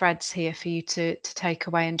golden threads here for you to take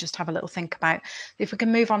away and just have a little think about. If we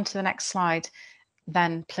can move on to the next slide,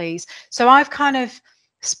 then please. So I've kind of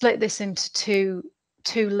split this into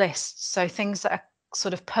two lists. So things that are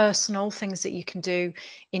sort of personal, things that you can do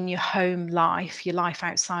in your home life, your life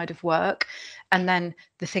outside of work, and then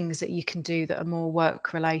the things that you can do that are more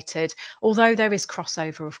work related, although there is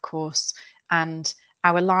crossover, of course, and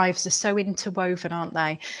our lives are so interwoven, aren't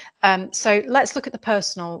they? So let's look at the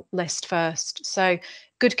personal list first. So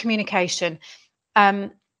good communication.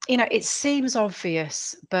 It seems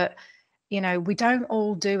obvious, but we don't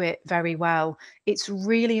all do it very well. It's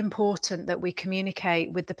really important that we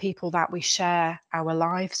communicate with the people that we share our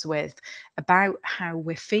lives with about how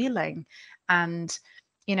we're feeling. And,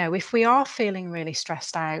 if we are feeling really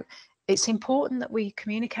stressed out, it's important that we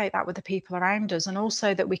communicate that with the people around us, and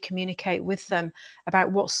also that we communicate with them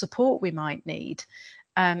about what support we might need.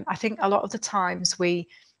 I think a lot of the times we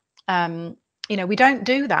don't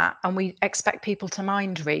do that, and we expect people to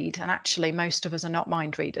mind read, and actually most of us are not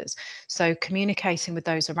mind readers. So communicating with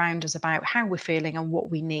those around us about how we're feeling and what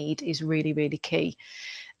we need is really, really key.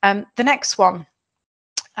 The next one,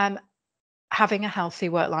 having a healthy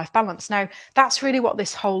work-life balance. Now, that's really what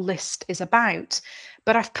this whole list is about,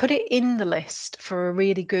 but I've put it in the list for a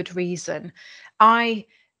really good reason. I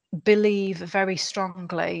believe very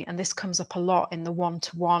strongly, and this comes up a lot in the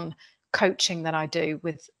one-to-one coaching that I do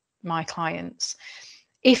with my clients.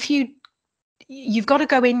 If you've got to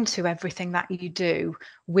go into everything that you do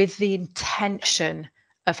with the intention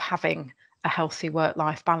of having a healthy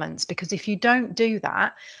work-life balance, because if you don't do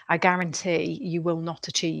that, I guarantee you will not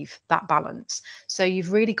achieve that balance. So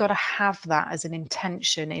you've really got to have that as an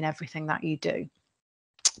intention in everything that you do.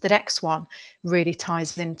 The next one really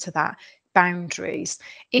ties into that. Boundaries.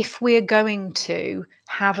 If we're going to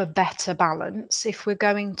have a better balance, if we're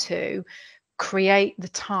going to create the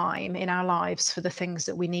time in our lives for the things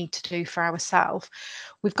that we need to do for ourselves,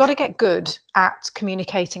 we've got to get good at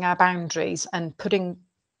communicating our boundaries and putting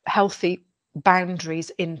healthy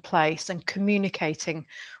boundaries in place and communicating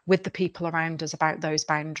with the people around us about those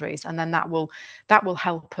boundaries, and then that will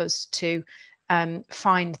help us to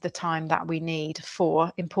find the time that we need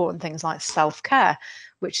for important things like self-care,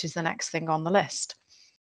 which is the next thing on the list.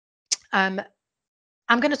 I'm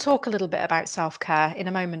going to talk a little bit about self-care in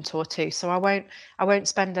a moment or two, so I won't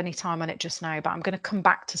spend any time on it just now, but I'm going to come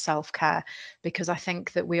back to self-care because I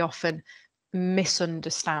think that we often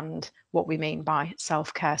misunderstand what we mean by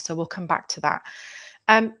self-care. So we'll come back to that.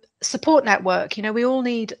 Support network. We all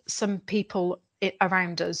need some people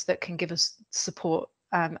around us that can give us support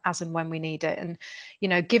as and when we need it, and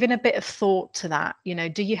giving a bit of thought to that.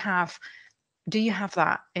 Do you have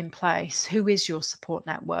that in place? Who is your support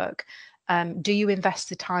network? Do you invest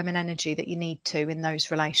the time and energy that you need to in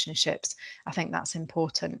those relationships? I think that's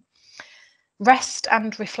important. Rest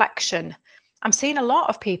and reflection. I'm seeing a lot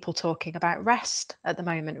of people talking about rest at the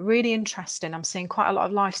moment. Really interesting. I'm seeing quite a lot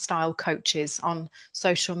of lifestyle coaches on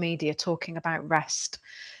social media talking about rest.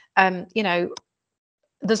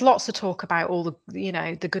 There's lots of talk about all the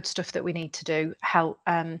the good stuff that we need to do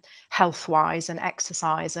health wise and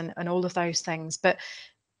exercise and all of those things, but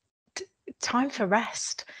time for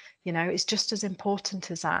rest is just as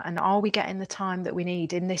important as that. And are we getting the time that we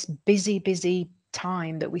need in this busy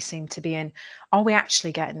time that we seem to be in? Are we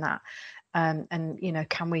actually getting that? And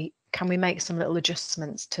can we make some little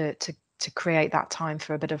adjustments to create that time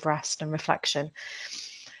for a bit of rest and reflection?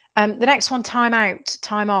 The next one, time out,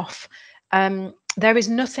 time off. There is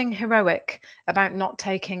nothing heroic about not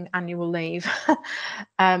taking annual leave.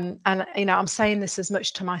 And I'm saying this as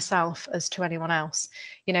much to myself as to anyone else.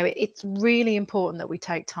 It's really important that we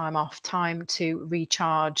take time off, time to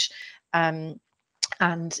recharge,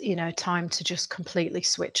 and, you know, time to just completely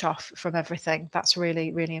switch off from everything. That's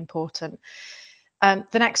really, really important. The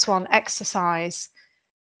next one, exercise.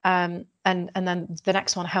 And then the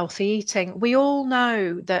next one, healthy eating. We all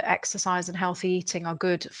know that exercise and healthy eating are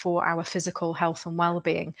good for our physical health and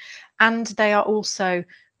well-being, and they are also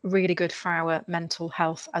really good for our mental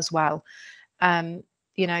health as well.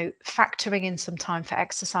 You know, factoring in some time for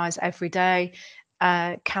exercise every day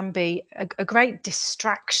can be a great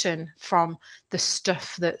distraction from the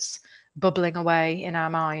stuff that's bubbling away in our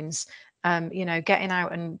minds. You know, getting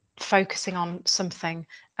out and focusing on something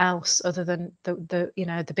else other than the you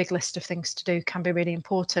know, the big list of things to do can be really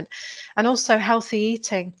important. And also healthy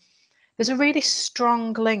eating. There's a really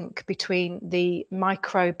strong link between the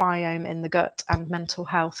microbiome in the gut and mental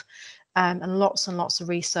health, and lots of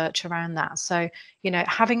research around that. So, you know,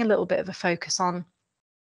 having a little bit of a focus on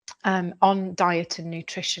diet and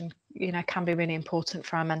nutrition, you know, can be really important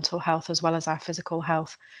for our mental health as well as our physical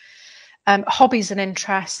health. Hobbies and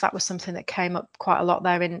interests, that was something that came up quite a lot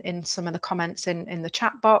there in some of the comments in the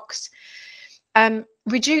chat box.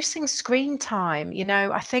 Reducing screen time, you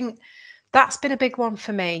know, I think that's been a big one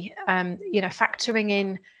for me. You know, factoring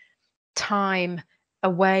in time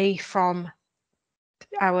away from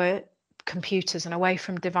our computers and away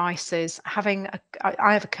from devices.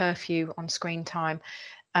 I have a curfew on screen time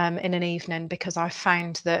in an evening, because I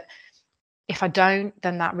found that if I don't,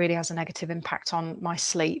 then that really has a negative impact on my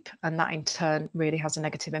sleep, and that in turn really has a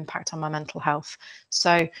negative impact on my mental health.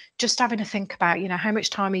 So just having to think about, you know, how much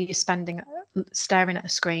time are you spending staring at a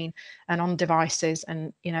screen and on devices,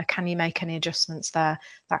 and, you know, can you make any adjustments there?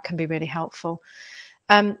 That can be really helpful.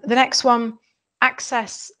 The next one,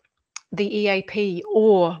 access the EAP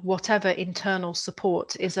or whatever internal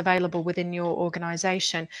support is available within your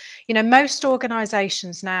organization. You know, most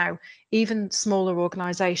organizations now, even smaller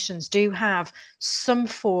organizations, do have some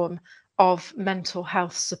form of mental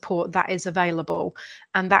health support that is available.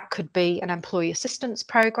 And that could be an employee assistance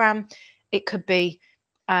program. It could be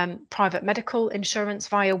private medical insurance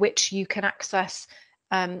via which you can access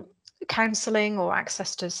counseling or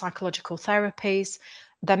access to psychological therapies.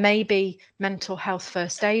 There may be mental health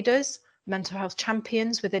first aiders, mental health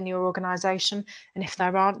champions within your organisation, and if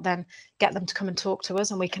there aren't, then get them to come and talk to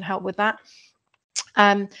us and we can help with that.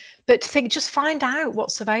 But just find out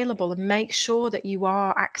what's available and make sure that you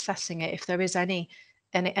are accessing it if there is any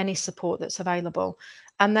support that's available.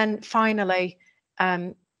 And then finally,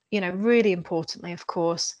 you know, really importantly, of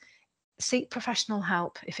course, seek professional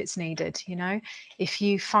help if it's needed. You know, if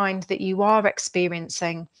you find that you are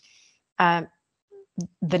experiencing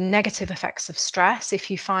the negative effects of stress, if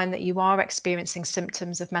you find that you are experiencing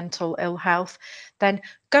symptoms of mental ill health, then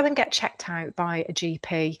go and get checked out by a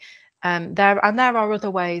GP. There are other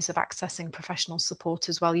ways of accessing professional support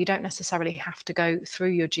as well. You don't necessarily have to go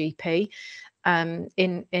through your GP.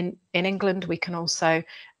 In England, we can also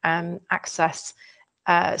access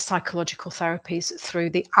psychological therapies through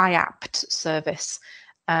the IAPT service.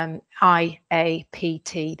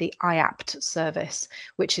 IAPT, the IAPT service,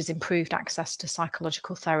 which is improved access to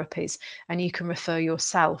psychological therapies, and you can refer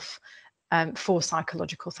yourself for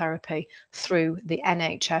psychological therapy through the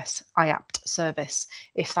NHS IAPT service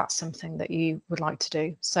if that's something that you would like to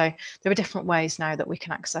do. So there are different ways now that we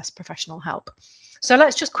can access professional help. So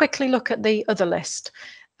let's just quickly look at the other list,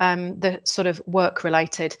 the sort of work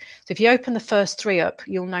related. So if you open the first three up,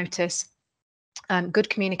 you'll notice good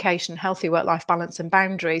communication, healthy work-life balance, and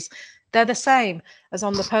boundaries. They're the same as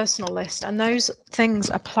on the personal list, and those things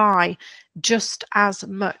apply just as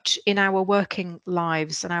much in our working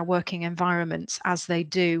lives and our working environments as they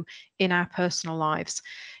do in our personal lives.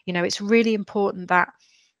 You know, it's really important that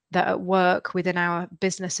at work, within our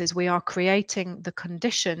businesses, we are creating the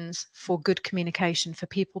conditions for good communication, for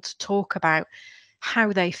people to talk about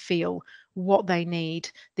how they feel, what they need,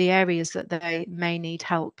 the areas that they may need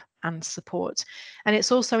help and support. And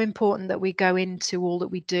it's also important that we go into all that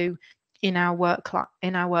we do in our work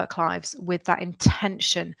lives with that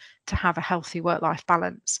intention to have a healthy work-life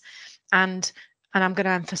balance. And I'm going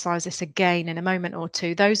to emphasize this again in a moment or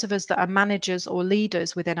two. Those of us that are managers or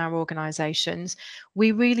leaders within our organizations,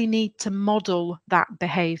 we really need to model that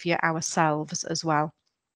behavior ourselves as well.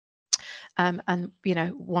 And you know,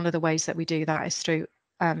 one of the ways that we do that is through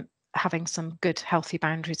having some good healthy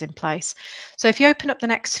boundaries in place. So if you open up the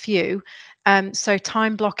next few, so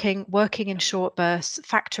time blocking, working in short bursts,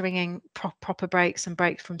 factoring in proper breaks and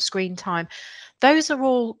breaks from screen time, those are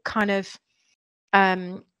all kind of,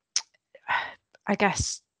 I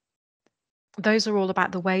guess, those are all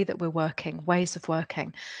about the way that we're working, ways of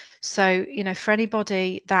working. So, you know, for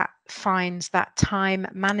anybody that finds that time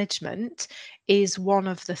management is one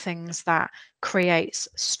of the things that creates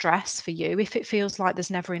stress for you, if it feels like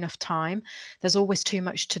there's never enough time, there's always too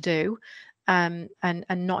much to do, and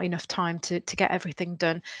not enough time to get everything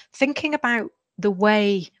done, thinking about the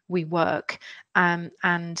way we work,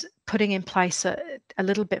 and putting in place a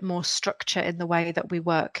little bit more structure in the way that we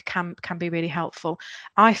work can be really helpful.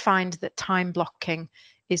 I find that time blocking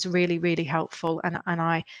is really, really helpful, and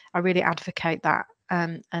I really advocate that,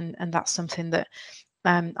 and that's something that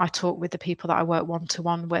I talk with the people that I work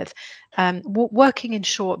one-to-one with. Working in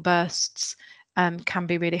short bursts can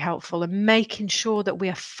be really helpful, and making sure that we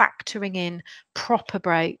are factoring in proper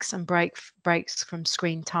breaks and breaks from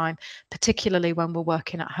screen time, particularly when we're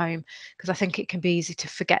working at home, because I think it can be easy to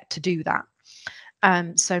forget to do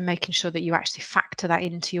that. So making sure that you actually factor that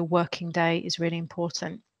into your working day is really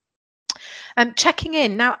important. Checking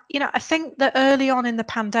in. Now, I think that early on in the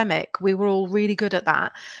pandemic, we were all really good at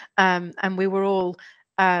that. And we were all,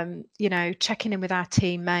 checking in with our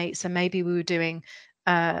teammates, and maybe we were doing,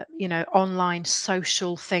 online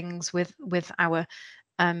social things with our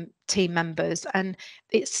team members. And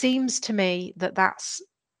it seems to me that that's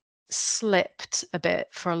slipped a bit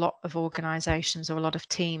for a lot of organizations or a lot of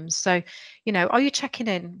teams. So, are you checking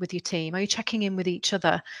in with your team? Are you checking in with each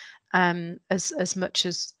other as much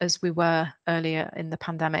as we were earlier in the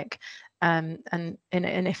pandemic? And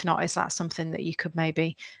if not, is that something that you could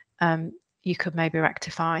maybe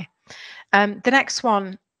rectify? The next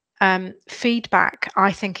one, feedback,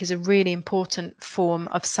 I think, is a really important form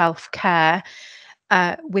of self-care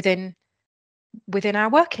within our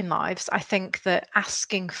working lives. I think that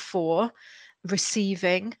asking for,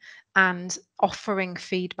 receiving, and offering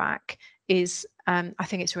feedback is, I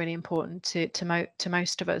think it's really important to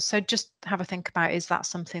most of us. So just have a think about, is that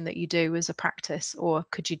something that you do as a practice, or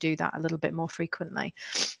could you do that a little bit more frequently?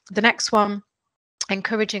 The next one,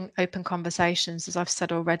 encouraging open conversations, as I've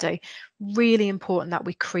said already, really important that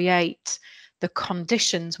we create the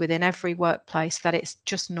conditions within every workplace that it's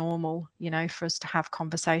just normal, for us to have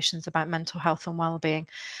conversations about mental health and well-being.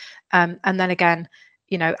 And then again,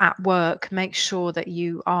 at work, make sure that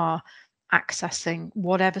you are accessing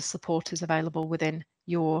whatever support is available within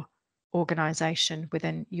your organization,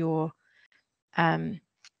 within your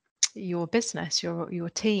business, your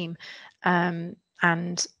team,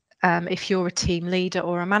 and if you're a team leader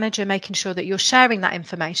or a manager, making sure that you're sharing that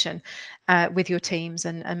information with your teams,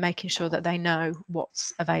 and making sure that they know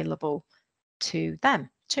what's available to them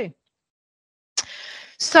too.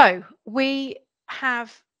 So we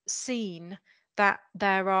have seen that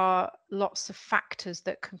there are lots of factors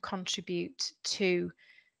that can contribute to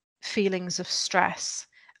feelings of stress,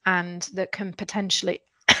 and that can potentially,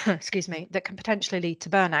 excuse me, that can potentially lead to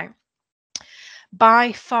burnout.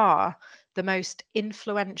 By far, the most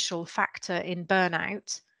influential factor in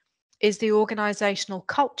burnout is the organizational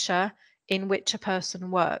culture in which a person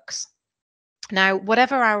works. Now,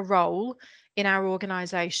 whatever our role in our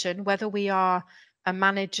organization, whether we are a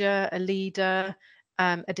manager, a leader,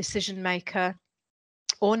 a decision maker,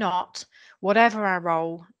 or not, whatever our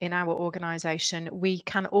role in our organization, we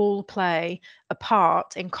can all play a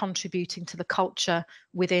part in contributing to the culture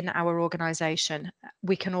within our organization.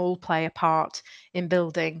 We can all play a part in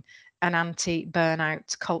building an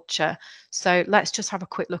anti-burnout culture. So let's just have a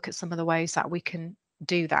quick look at some of the ways that we can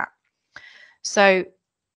do that. So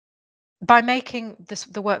by making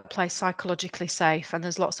the workplace psychologically safe, and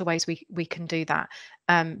there's lots of ways we can do that,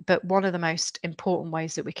 but one of the most important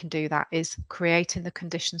ways that we can do that is creating the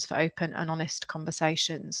conditions for open and honest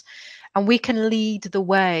conversations. And we can lead the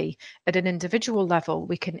way at an individual level.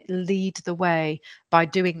 We can lead the way by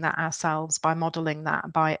doing that ourselves, by modeling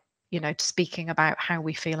that, by speaking about how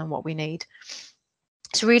we feel and what we need.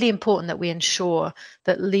 It's really important that we ensure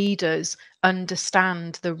that leaders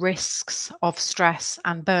understand the risks of stress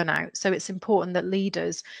and burnout. So it's important that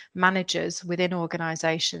leaders, managers within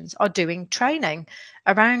organizations are doing training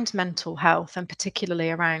around mental health, and particularly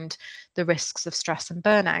around the risks of stress and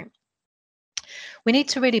burnout. We need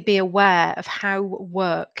to really be aware of how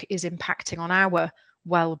work is impacting on our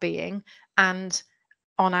well-being and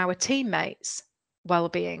on our teammates'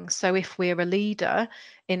 well-being. So if we're a leader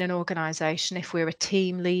in an organization, if we're a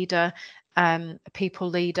team leader, a people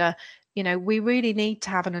leader, we really need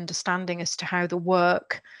to have an understanding as to how the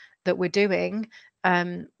work that we're doing,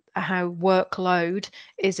 how workload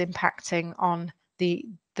is impacting on the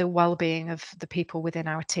well-being of the people within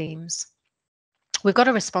our teams. We've got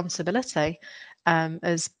a responsibility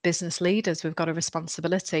as business leaders. We've got a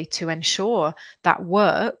responsibility to ensure that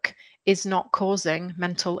work is not causing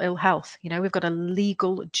mental ill health. We've got a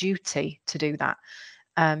legal duty to do that.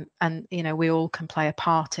 And we all can play a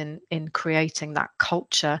part in creating that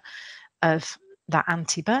culture of that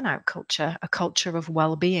anti-burnout culture, a culture of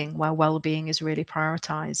well-being, where well-being is really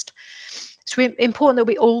prioritized. It's really important that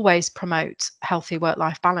we always promote healthy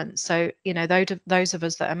work-life balance. So, those of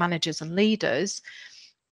us that are managers and leaders,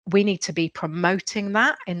 we need to be promoting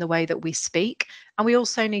that in the way that we speak, and we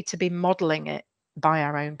also need to be modeling it by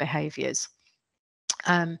our own behaviors.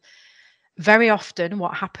 Very often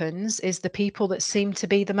what happens is the people that seem to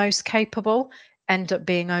be the most capable end up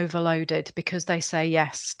being overloaded because they say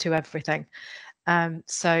yes to everything.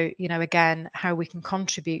 So, again, how we can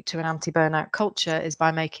contribute to an anti-burnout culture is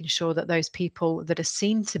by making sure that those people that are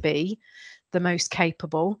seen to be the most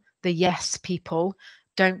capable, the yes people,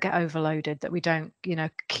 don't get overloaded, that we don't,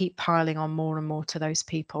 keep piling on more and more to those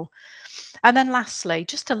people. And then lastly,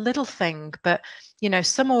 just a little thing, but,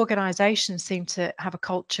 some organizations seem to have a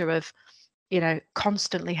culture of,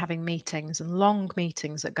 constantly having meetings and long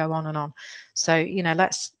meetings that go on and on. So,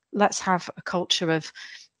 let's have a culture of,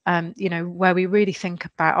 where we really think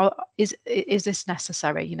about, is this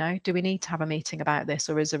necessary? Do we need to have a meeting about this,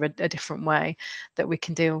 or is there a different way that we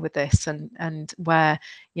can deal with this? And where,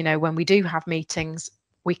 when we do have meetings,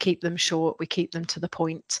 we keep them short, we keep them to the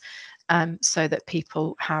point, so that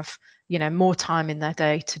people have, more time in their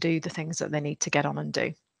day to do the things that they need to get on and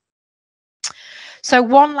do. So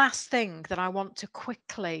one last thing that I want to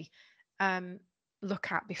quickly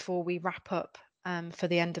look at before we wrap up for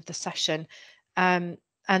the end of the session, and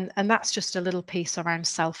that's just a little piece around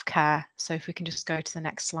self-care. So if we can just go to the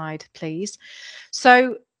next slide, please.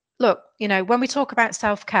 So look, when we talk about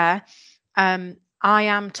self-care, I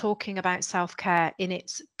am talking about self-care in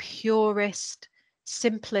its purest,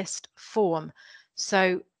 simplest form.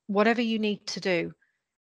 So whatever you need to do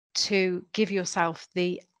to give yourself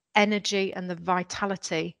the energy and the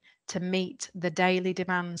vitality to meet the daily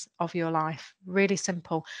demands of your life. Really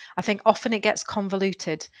simple. I think often it gets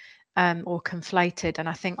convoluted or conflated, and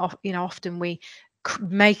I think often we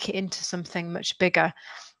make it into something much bigger.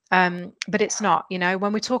 But it's not.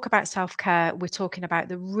 When we talk about self-care, we're talking about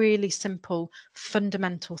the really simple,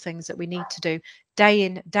 fundamental things that we need to do day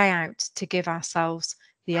in, day out to give ourselves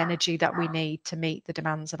the energy that we need to meet the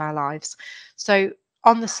demands of our lives. So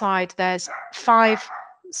on the slide, there's 5.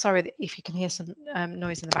 Sorry if you can hear some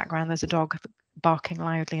noise in the background. There's a dog barking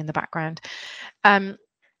loudly in the background.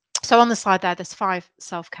 So on the slide there's 5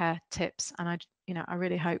 self-care tips, and I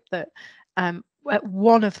really hope that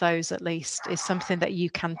one of those at least is something that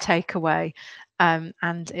you can take away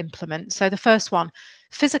and implement. So the first one,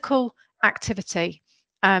 physical activity,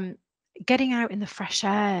 getting out in the fresh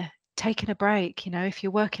air, taking a break. If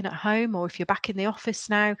you're working at home or if you're back in the office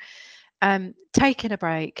now, taking a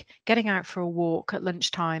break, getting out for a walk at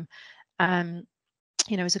lunchtime,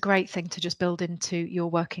 is a great thing to just build into your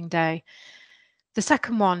working day. The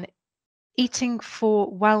second one, eating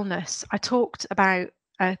for wellness. I talked about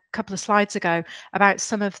a couple of slides ago about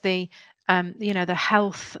some of the the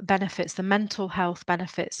health benefits, the mental health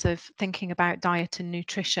benefits of thinking about diet and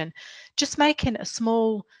nutrition. Just making a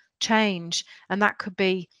small change, and that could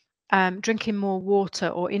be drinking more water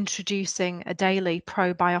or introducing a daily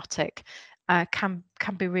probiotic, can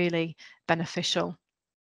be really beneficial.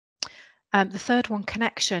 The third one,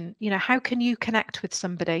 connection. How can you connect with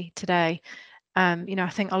somebody today? I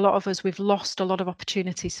think a lot of us, we've lost a lot of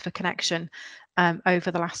opportunities for connection over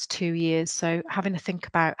the last 2 years. So having to think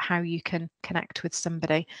about how you can connect with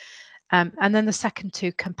somebody. And then the second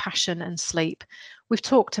 2, compassion and sleep. We've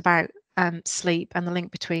talked about sleep and the link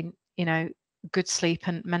between, good sleep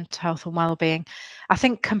and mental health and well-being. I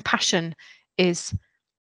think compassion is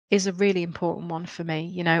a really important one for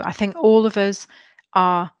me. I think all of us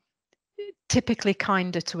are typically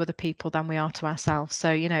kinder to other people than we are to ourselves.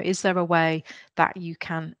 So, is there a way that you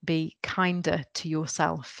can be kinder to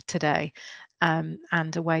yourself today,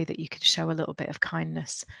 and a way that you can show a little bit of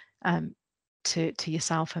kindness to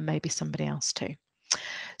yourself and maybe somebody else too?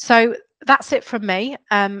 So that's it from me.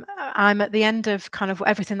 I'm at the end of kind of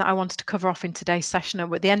everything that I wanted to cover off in today's session, and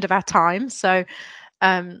we're at the end of our time. So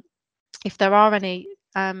if there are any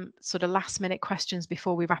sort of last minute questions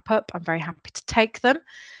before we wrap up, I'm very happy to take them.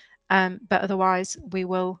 But otherwise, we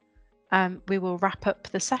will wrap up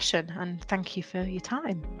the session, and thank you for your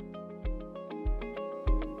time.